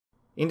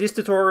In this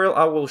tutorial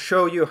I will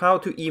show you how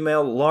to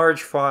email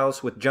large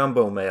files with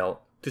JumboMail.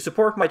 To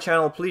support my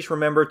channel, please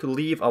remember to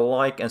leave a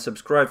like and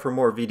subscribe for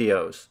more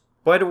videos.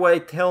 By the way,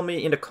 tell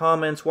me in the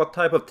comments what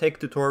type of tech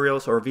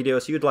tutorials or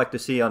videos you'd like to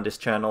see on this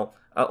channel.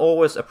 I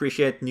always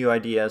appreciate new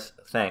ideas.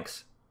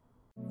 Thanks.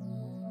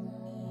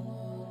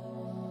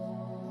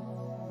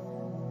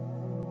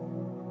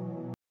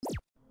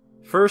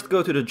 First,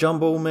 go to the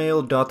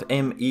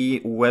JumboMail.me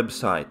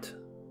website.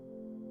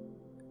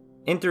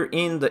 Enter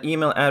in the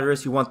email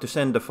address you want to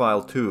send the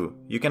file to.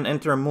 You can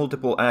enter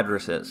multiple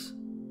addresses.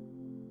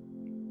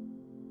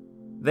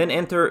 Then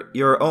enter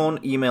your own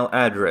email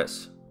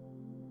address.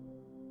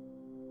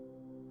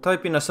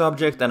 Type in a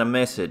subject and a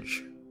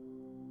message.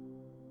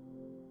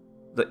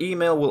 The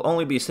email will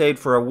only be saved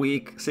for a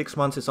week. 6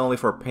 months is only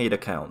for paid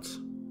accounts.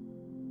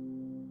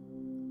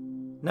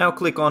 Now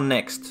click on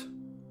Next.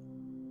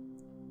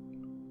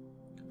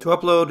 To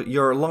upload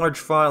your large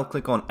file,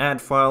 click on Add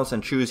Files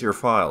and choose your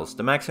files.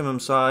 The maximum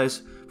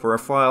size for a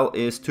file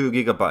is 2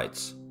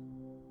 GB.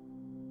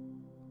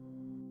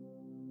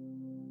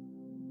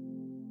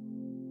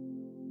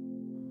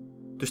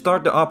 To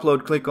start the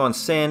upload, click on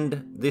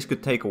Send. This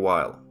could take a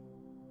while.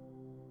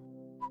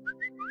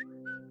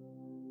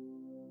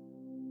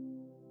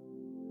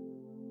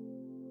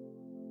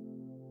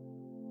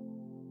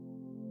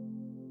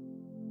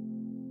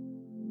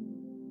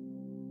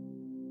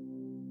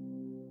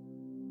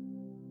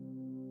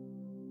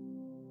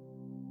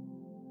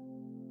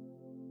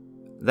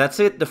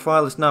 That's it, the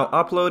file is now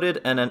uploaded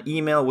and an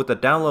email with a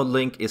download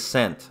link is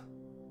sent.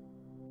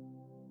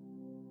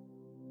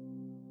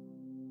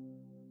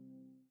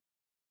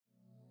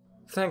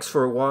 Thanks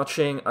for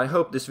watching, I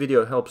hope this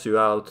video helps you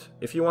out.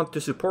 If you want to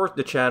support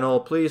the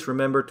channel, please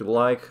remember to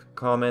like,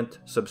 comment,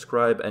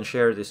 subscribe and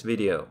share this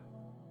video.